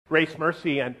Grace,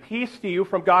 mercy, and peace to you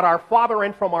from God our Father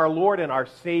and from our Lord and our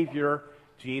Savior,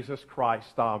 Jesus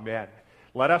Christ. Amen.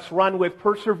 Let us run with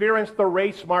perseverance the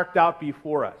race marked out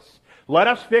before us. Let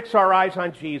us fix our eyes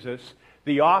on Jesus,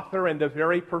 the author and the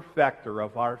very perfecter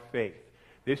of our faith.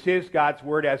 This is God's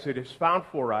Word as it is found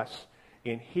for us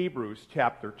in Hebrews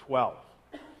chapter 12.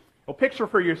 Well, picture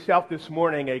for yourself this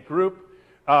morning a group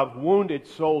of wounded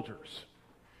soldiers.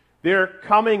 They're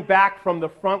coming back from the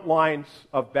front lines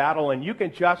of battle, and you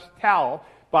can just tell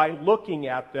by looking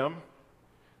at them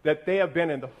that they have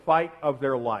been in the fight of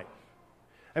their life.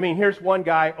 I mean, here's one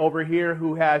guy over here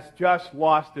who has just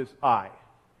lost his eye.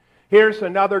 Here's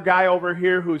another guy over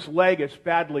here whose leg is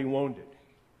badly wounded.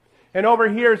 And over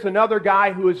here's another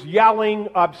guy who is yelling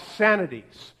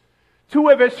obscenities. Two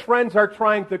of his friends are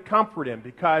trying to comfort him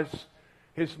because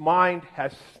his mind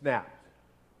has snapped.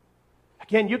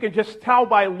 Again, you can just tell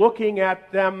by looking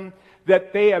at them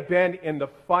that they have been in the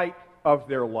fight of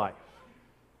their life.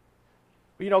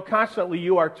 You know, constantly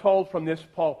you are told from this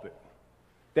pulpit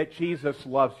that Jesus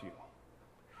loves you,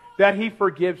 that He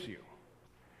forgives you,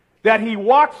 that He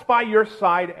walks by your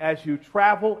side as you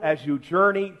travel, as you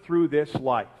journey through this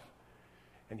life.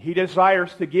 And He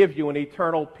desires to give you an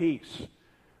eternal peace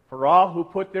for all who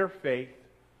put their faith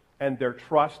and their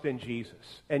trust in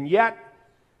Jesus. And yet,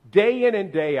 day in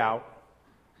and day out,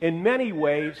 in many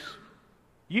ways,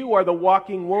 you are the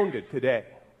walking wounded today.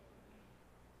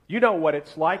 You know what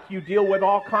it's like. You deal with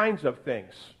all kinds of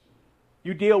things.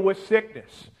 You deal with sickness.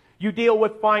 You deal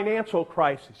with financial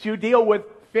crisis. You deal with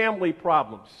family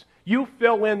problems. You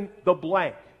fill in the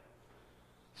blank.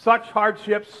 Such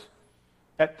hardships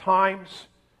at times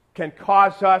can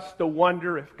cause us to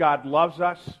wonder if God loves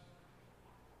us,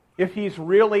 if He's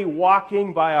really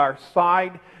walking by our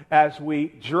side as we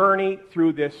journey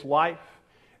through this life.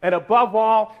 And above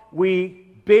all, we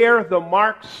bear the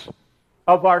marks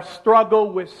of our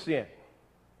struggle with sin.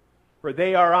 For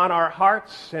they are on our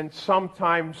hearts, and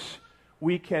sometimes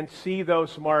we can see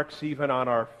those marks even on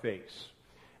our face.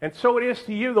 And so it is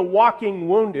to you, the walking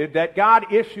wounded, that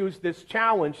God issues this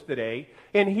challenge today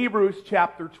in Hebrews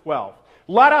chapter 12.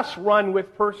 Let us run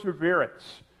with perseverance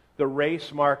the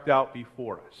race marked out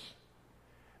before us.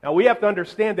 Now we have to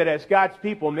understand that as God's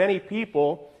people, many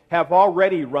people have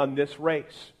already run this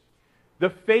race. The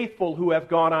faithful who have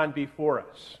gone on before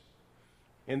us.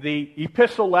 In the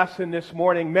epistle lesson this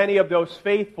morning, many of those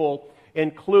faithful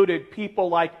included people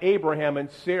like Abraham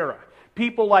and Sarah,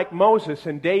 people like Moses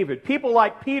and David, people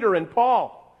like Peter and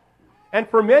Paul. And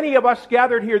for many of us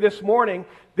gathered here this morning,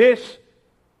 this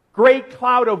great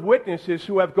cloud of witnesses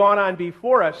who have gone on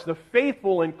before us, the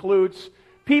faithful includes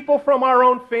people from our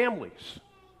own families.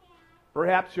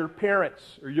 Perhaps your parents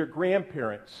or your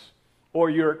grandparents or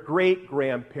your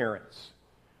great-grandparents.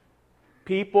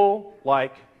 People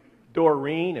like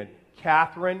Doreen and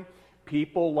Catherine,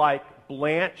 people like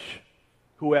Blanche,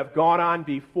 who have gone on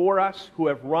before us, who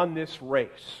have run this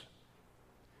race.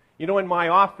 You know, in my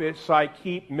office, I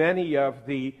keep many of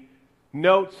the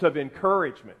notes of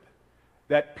encouragement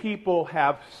that people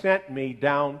have sent me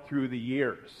down through the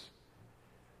years.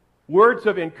 Words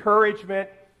of encouragement,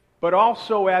 but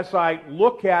also as I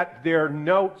look at their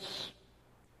notes,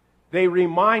 they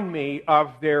remind me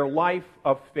of their life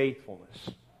of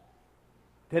faithfulness.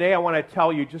 Today I want to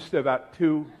tell you just about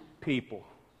two people.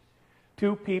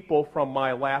 Two people from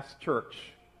my last church.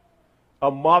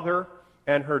 A mother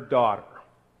and her daughter.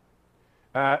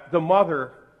 The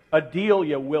mother,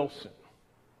 Adelia Wilson,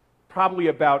 probably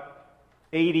about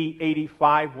 80,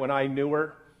 85 when I knew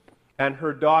her, and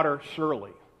her daughter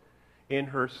Shirley in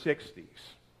her 60s.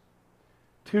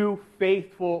 Two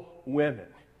faithful women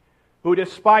who,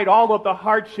 despite all of the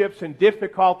hardships and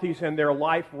difficulties in their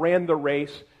life, ran the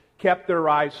race, kept their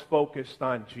eyes focused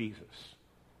on Jesus.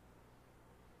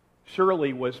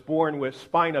 Shirley was born with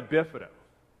spina bifida.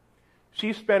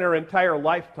 She spent her entire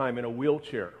lifetime in a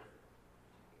wheelchair,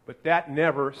 but that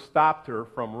never stopped her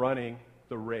from running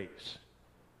the race.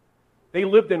 They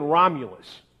lived in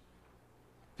Romulus,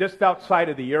 just outside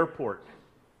of the airport,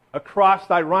 across,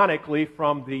 ironically,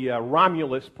 from the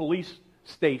Romulus police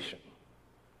station.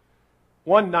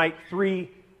 One night,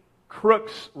 three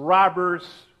crooks, robbers,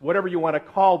 whatever you want to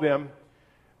call them,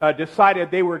 decided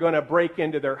they were going to break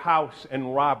into their house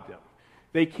and rob them.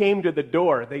 They came to the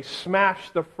door. They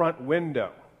smashed the front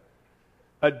window.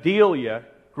 Adelia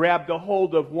grabbed a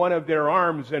hold of one of their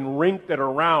arms and wrinked it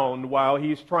around while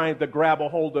he's trying to grab a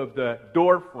hold of the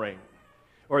door frame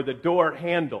or the door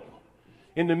handle.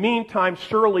 In the meantime,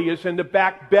 Shirley is in the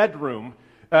back bedroom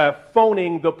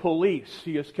phoning the police.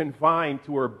 She is confined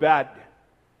to her bed.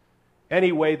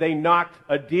 Anyway, they knocked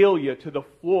Adelia to the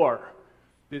floor,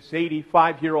 this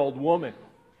 85-year-old woman.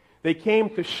 They came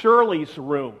to Shirley's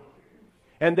room,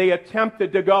 and they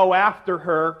attempted to go after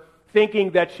her,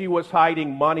 thinking that she was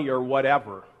hiding money or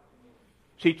whatever.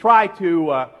 She tried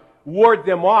to ward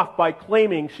them off by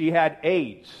claiming she had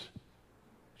AIDS.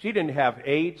 She didn't have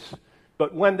AIDS,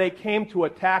 but when they came to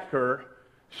attack her,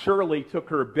 Shirley took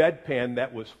her bedpan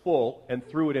that was full and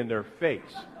threw it in their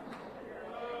face.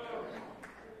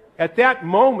 At that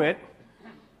moment,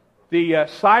 the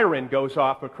siren goes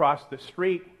off across the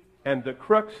street, and the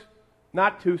crooks,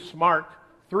 not too smart,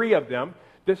 3 of them,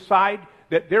 decide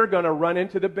that they're going to run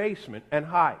into the basement and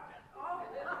hide.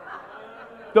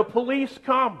 The police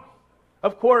come.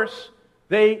 Of course,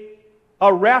 they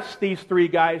arrest these 3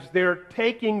 guys. They're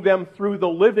taking them through the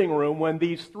living room when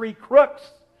these 3 crooks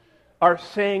are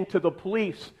saying to the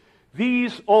police,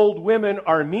 "These old women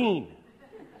are mean,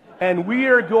 and we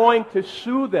are going to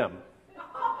sue them."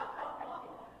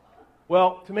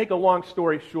 Well, to make a long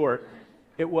story short,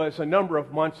 it was a number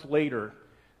of months later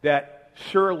that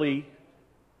Shirley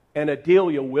and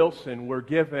Adelia Wilson were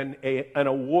given an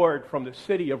award from the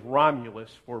city of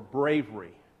Romulus for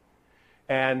bravery.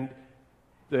 And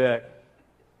the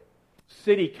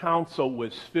city council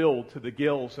was filled to the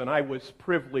gills, and I was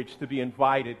privileged to be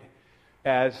invited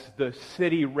as the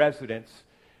city residents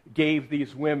gave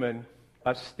these women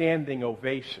a standing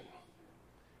ovation.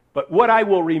 But what I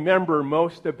will remember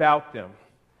most about them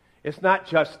is not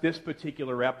just this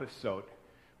particular episode,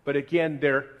 but again,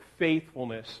 their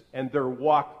faithfulness and their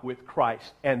walk with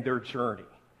Christ and their journey.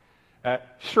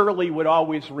 Shirley would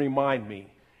always remind me,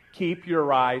 keep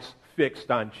your eyes fixed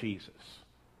on Jesus.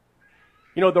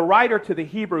 You know, the writer to the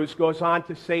Hebrews goes on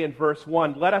to say in verse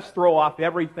 1, let us throw off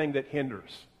everything that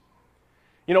hinders.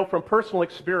 You know, from personal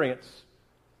experience,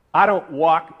 I don't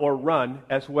walk or run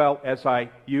as well as I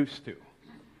used to.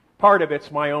 Part of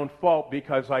it's my own fault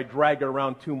because I drag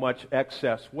around too much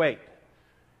excess weight.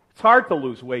 It's hard to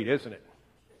lose weight, isn't it?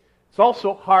 It's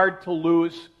also hard to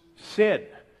lose sin.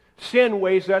 Sin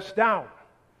weighs us down.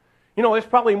 You know, there's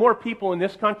probably more people in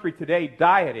this country today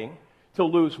dieting to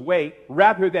lose weight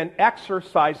rather than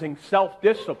exercising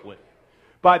self-discipline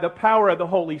by the power of the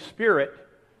Holy Spirit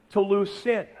to lose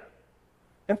sin.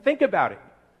 And think about it.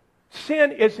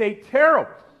 Sin is a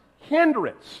terrible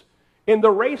hindrance in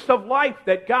the race of life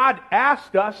that God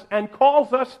asked us and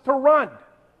calls us to run.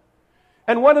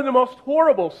 And one of the most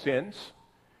horrible sins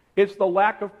is the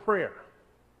lack of prayer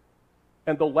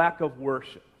and the lack of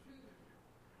worship.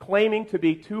 Claiming to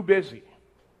be too busy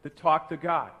to talk to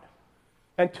God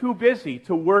and too busy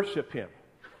to worship Him.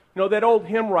 You know, that old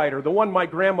hymn writer, the one my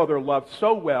grandmother loved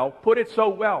so well, put it so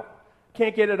well,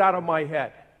 can't get it out of my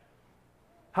head.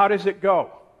 How does it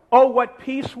go? Oh, what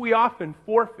peace we often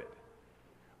forfeit.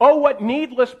 Oh, what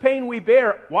needless pain we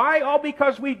bear. Why? All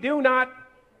because we do not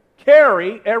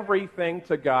carry everything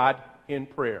to God in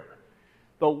prayer.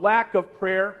 The lack of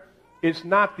prayer is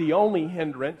not the only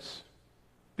hindrance.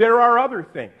 There are other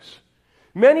things.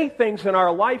 Many things in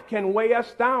our life can weigh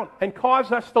us down and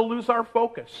cause us to lose our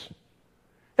focus.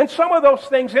 And some of those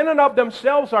things in and of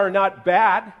themselves are not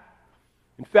bad.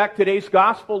 In fact, today's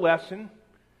gospel lesson,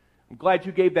 I'm glad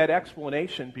you gave that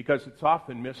explanation because it's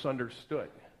often misunderstood.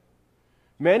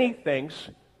 Many things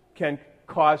can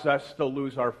cause us to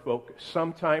lose our focus.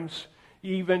 Sometimes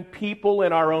even people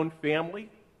in our own family.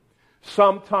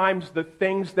 Sometimes the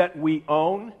things that we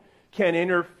own can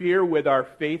interfere with our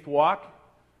faith walk.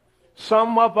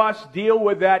 Some of us deal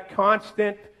with that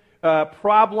constant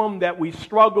problem that we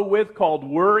struggle with called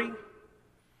worry.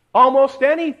 Almost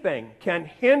anything can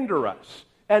hinder us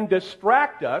and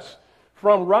distract us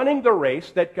from running the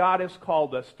race that God has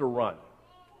called us to run.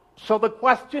 So the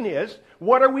question is,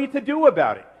 what are we to do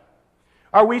about it?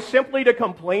 Are we simply to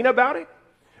complain about it?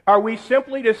 Are we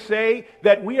simply to say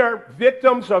that we are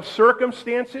victims of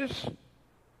circumstances?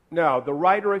 No, the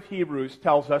writer of Hebrews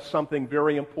tells us something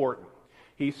very important.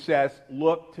 He says,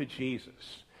 look to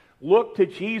Jesus. Look to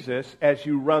Jesus as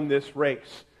you run this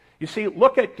race. You see,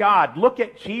 look at God. Look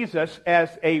at Jesus as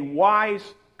a wise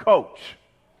coach.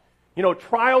 You know,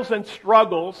 trials and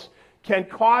struggles can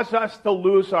cause us to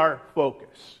lose our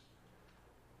focus.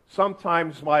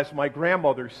 Sometimes, as my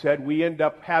grandmother said, we end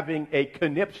up having a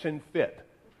conniption fit.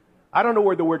 I don't know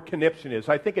where the word conniption is.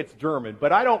 I think it's German,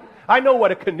 but I know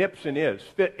what a conniption is,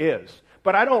 fit is,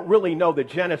 but I don't really know the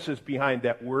genesis behind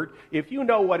that word. If you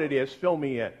know what it is, fill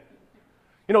me in.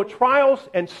 You know, trials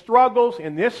and struggles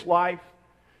in this life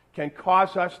can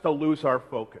cause us to lose our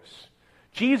focus.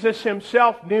 Jesus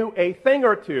himself knew a thing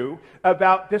or two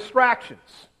about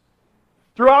distractions.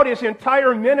 Throughout his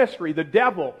entire ministry, the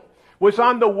devil was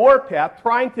on the warpath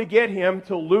trying to get him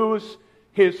to lose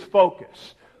his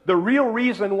focus. The real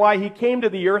reason why he came to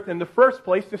the earth in the first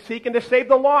place to seek and to save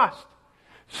the lost.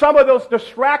 Some of those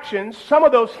distractions, some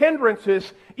of those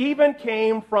hindrances even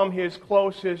came from his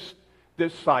closest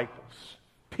disciples.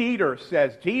 Peter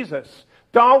says, Jesus,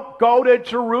 don't go to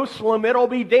Jerusalem. It'll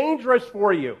be dangerous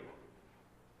for you.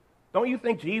 Don't you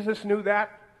think Jesus knew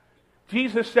that?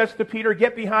 Jesus says to Peter,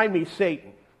 get behind me,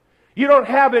 Satan. You don't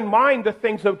have in mind the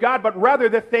things of God, but rather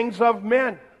the things of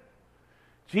men.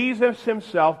 Jesus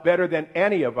himself, better than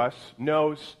any of us,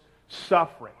 knows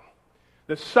suffering.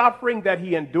 The suffering that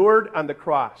he endured on the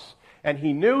cross. And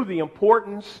he knew the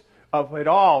importance of it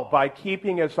all by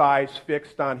keeping his eyes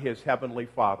fixed on his heavenly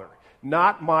Father.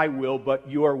 Not my will, but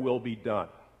your will be done.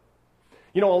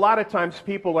 You know, a lot of times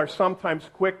people are sometimes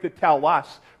quick to tell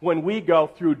us when we go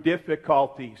through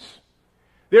difficulties.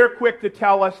 They're quick to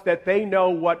tell us that they know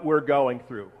what we're going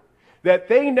through, that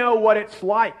they know what it's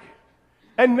like.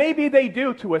 And maybe they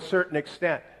do to a certain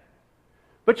extent.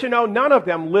 But you know, none of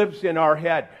them lives in our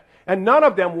head, and none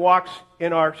of them walks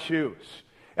in our shoes.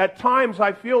 At times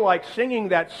I feel like singing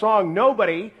that song,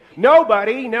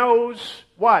 Nobody knows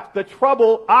what? The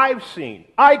trouble I've seen.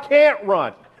 I can't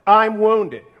run. I'm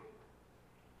wounded.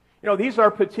 You know, these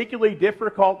are particularly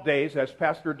difficult days, as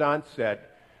Pastor Don said,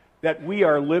 that we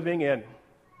are living in.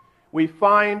 We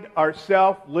find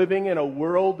ourselves living in a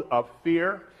world of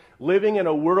fear, living in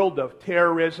a world of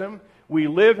terrorism. We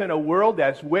live in a world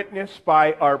as witnessed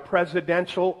by our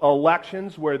presidential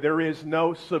elections where there is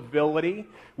no civility,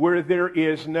 where there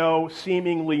is no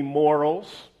seemingly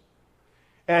morals.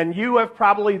 And you have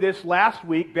probably this last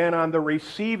week been on the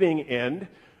receiving end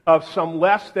of some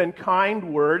less than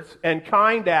kind words and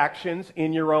kind actions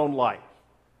in your own life.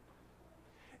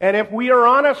 And if we are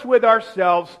honest with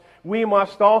ourselves, we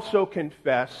must also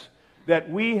confess that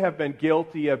we have been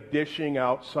guilty of dishing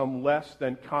out some less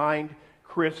than kind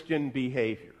Christian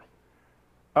behavior.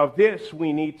 Of this,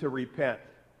 we need to repent,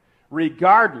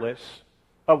 regardless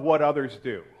of what others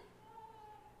do.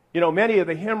 You know, many of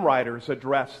the hymn writers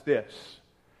address this.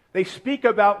 They speak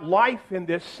about life in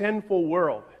this sinful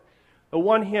world. The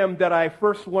one hymn that I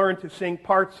first learned to sing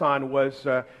parts on was,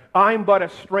 I'm but a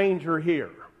stranger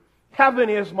here. Heaven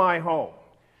is my home.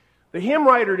 The hymn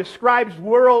writer describes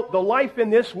the life in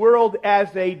this world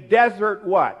as a desert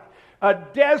what? A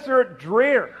desert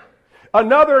drear.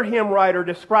 Another hymn writer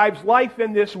describes life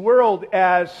in this world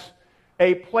as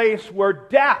a place where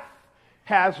death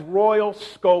has royal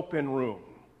scope and room.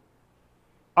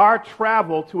 Our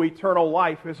travel to eternal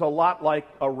life is a lot like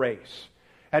a race,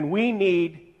 and we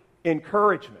need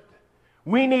encouragement.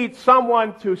 We need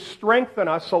someone to strengthen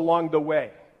us along the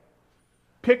way.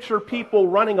 Picture people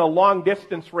running a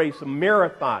long-distance race, a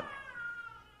marathon.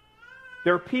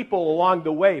 There are people along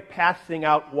the way passing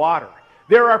out water.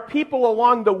 There are people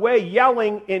along the way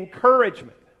yelling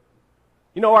encouragement.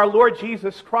 You know, our Lord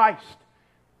Jesus Christ,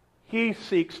 He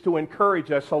seeks to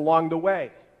encourage us along the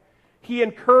way. He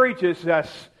encourages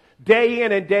us day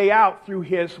in and day out through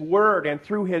His Word and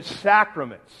through His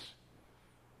sacraments.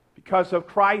 Because of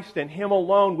Christ and Him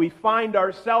alone, we find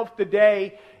ourselves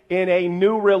today in a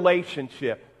new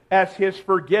relationship as His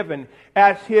forgiven,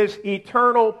 as His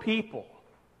eternal people.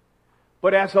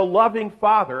 But as a loving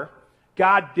Father,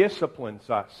 God disciplines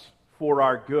us for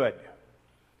our good.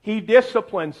 He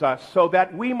disciplines us so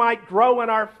that we might grow in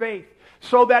our faith,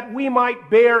 so that we might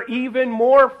bear even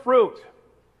more fruit.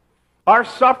 Our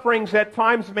sufferings at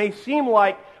times may seem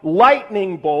like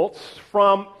lightning bolts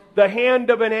from the hand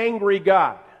of an angry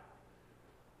God.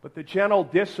 But the gentle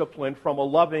discipline from a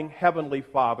loving Heavenly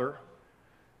Father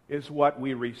is what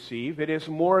we receive. It is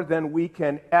more than we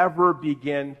can ever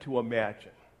begin to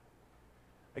imagine.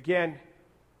 Again,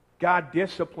 God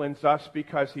disciplines us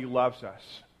because He loves us.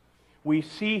 We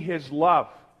see His love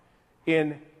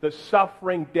in the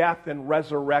suffering, death, and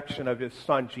resurrection of His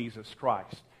Son, Jesus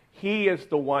Christ. He is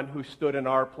the one who stood in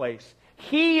our place.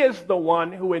 He is the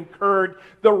one who incurred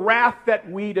the wrath that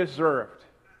we deserved.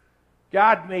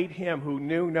 God made Him who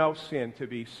knew no sin to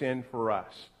be sin for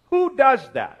us. Who does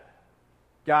that?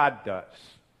 God does.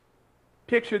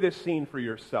 Picture this scene for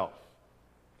yourself.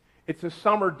 It's a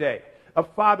summer day. A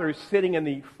father is sitting in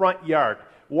the front yard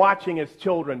watching his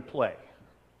children play.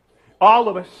 All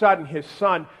of a sudden, his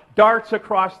son darts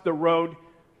across the road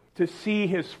to see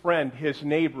his friend, his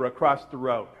neighbor, across the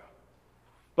road.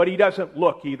 But he doesn't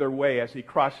look either way as he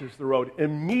crosses the road.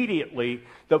 Immediately,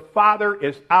 the father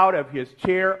is out of his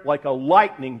chair like a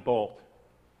lightning bolt.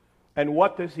 And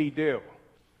what does he do?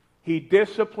 He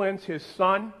disciplines his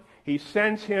son. He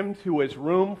sends him to his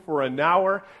room for an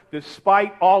hour.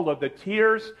 Despite all of the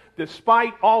tears,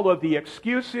 despite all of the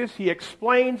excuses, he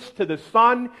explains to the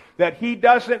son that he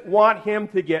doesn't want him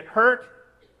to get hurt.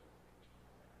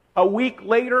 A week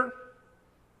later,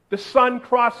 the son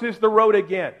crosses the road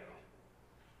again.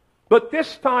 But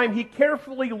this time he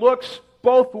carefully looks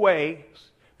both ways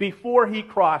before he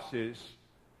crosses,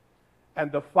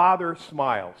 and the Father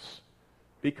smiles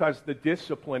because the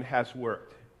discipline has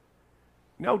worked.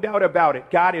 No doubt about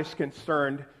it, God is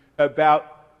concerned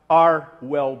about our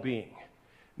well-being.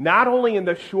 Not only in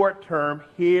the short term,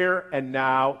 here and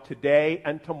now, today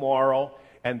and tomorrow,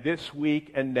 and this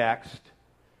week and next,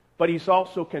 but he's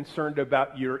also concerned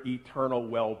about your eternal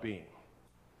well-being.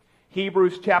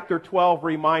 Hebrews chapter 12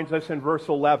 reminds us in verse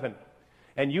 11,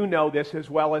 and you know this as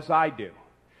well as I do.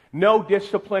 No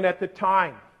discipline at the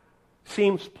time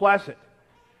seems pleasant,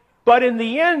 but in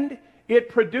the end, it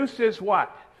produces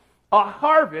what? A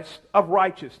harvest of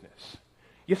righteousness.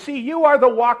 You see, you are the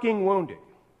walking wounded.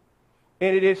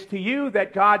 And it is to you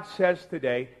that God says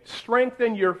today,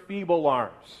 strengthen your feeble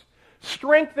arms.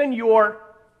 Strengthen your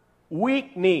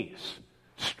weak knees.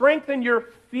 Strengthen your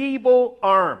feeble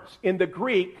arms. In the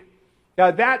Greek,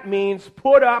 that means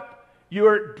put up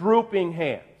your drooping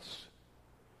hands.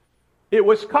 It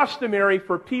was customary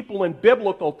for people in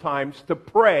biblical times to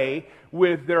pray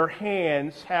with their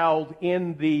hands held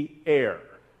in the air.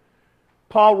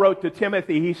 Paul wrote to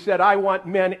Timothy, he said, I want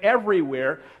men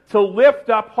everywhere to lift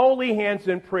up holy hands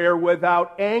in prayer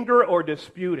without anger or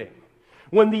disputing.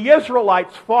 When the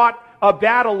Israelites fought a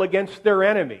battle against their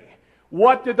enemy,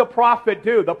 what did the prophet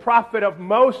do? The prophet of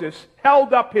Moses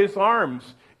held up his arms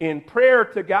in prayer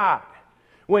to God.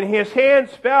 When his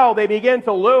hands fell, they began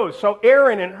to lose. So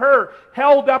Aaron and Hur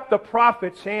held up the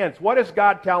prophet's hands. What is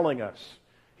God telling us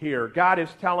here? God is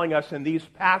telling us in these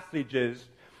passages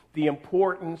the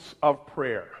importance of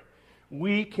prayer.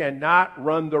 We cannot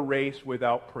run the race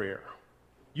without prayer.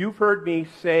 You've heard me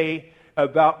say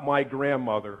about my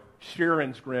grandmother,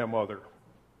 Sharon's grandmother.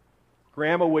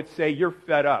 Grandma would say, you're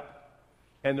fed up.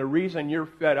 And the reason you're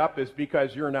fed up is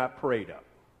because you're not prayed up.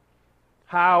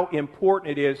 How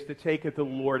important it is to take it to the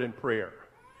Lord in prayer.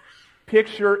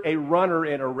 Picture a runner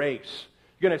in a race.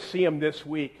 You're going to see them this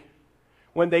week.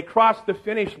 When they cross the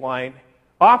finish line,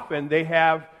 often they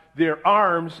have their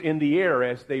arms in the air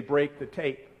as they break the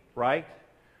tape, right?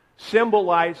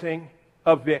 Symbolizing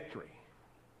a victory.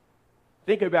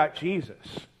 Think about Jesus.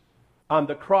 On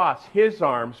the cross, his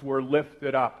arms were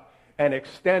lifted up and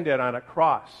extended on a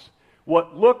cross.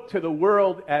 What looked to the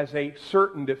world as a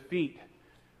certain defeat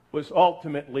was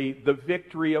ultimately the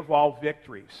victory of all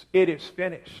victories. It is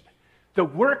finished. The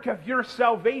work of your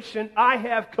salvation, I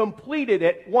have completed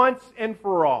it once and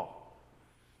for all.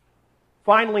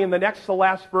 Finally, in the next to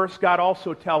last verse, God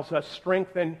also tells us,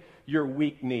 strengthen your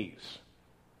weak knees.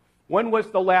 When was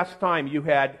the last time you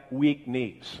had weak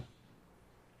knees?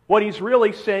 What he's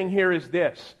really saying here is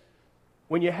this.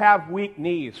 When you have weak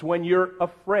knees, when you're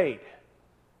afraid,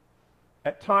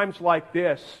 at times like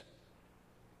this,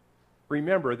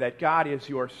 remember that God is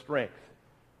your strength.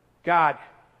 God,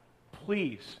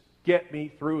 please get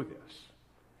me through this.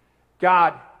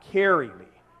 God, carry me.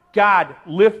 God,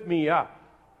 lift me up.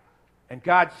 And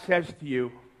God says to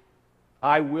you,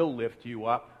 I will lift you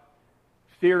up.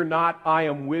 Fear not, I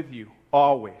am with you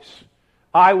always.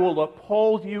 I will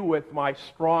uphold you with my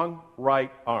strong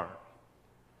right arm.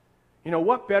 You know,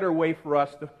 what better way for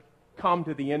us to come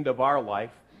to the end of our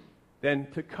life than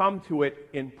to come to it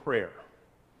in prayer?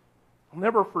 I'll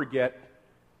never forget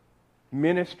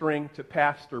ministering to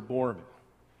Pastor Borman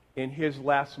in his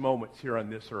last moments here on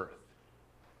this earth.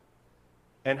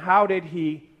 And how did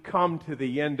he come to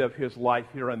the end of his life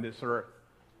here on this earth?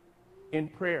 In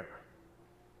prayer.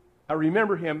 I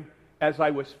remember him as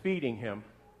I was feeding him,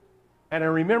 and I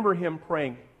remember him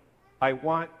praying, I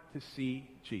want to see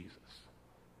Jesus.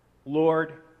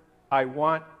 Lord, I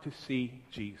want to see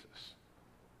Jesus.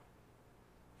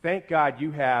 Thank God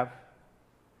you have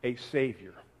a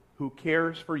Savior who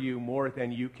cares for you more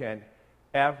than you can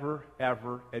ever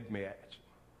imagine.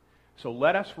 So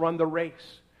let us run the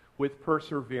race with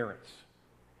perseverance.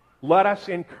 Let us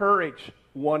encourage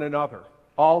one another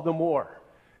all the more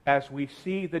as we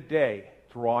see the day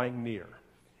drawing near.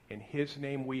 In his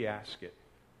name we ask it.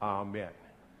 Amen.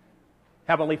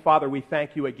 Heavenly Father, we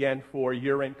thank you again for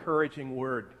your encouraging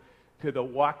word to the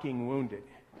walking wounded.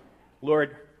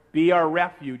 Lord, be our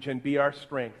refuge and be our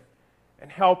strength. And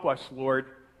help us, Lord,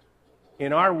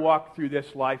 in our walk through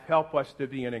this life, help us to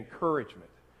be an encouragement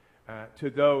to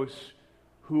those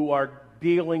who are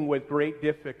dealing with great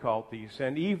difficulties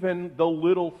and even the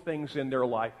little things in their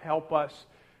life. Help us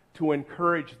to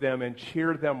encourage them and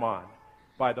cheer them on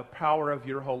by the power of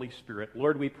your Holy Spirit.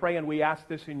 Lord, we pray and we ask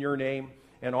this in your name,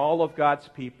 and all of God's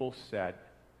people said,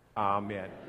 Amen.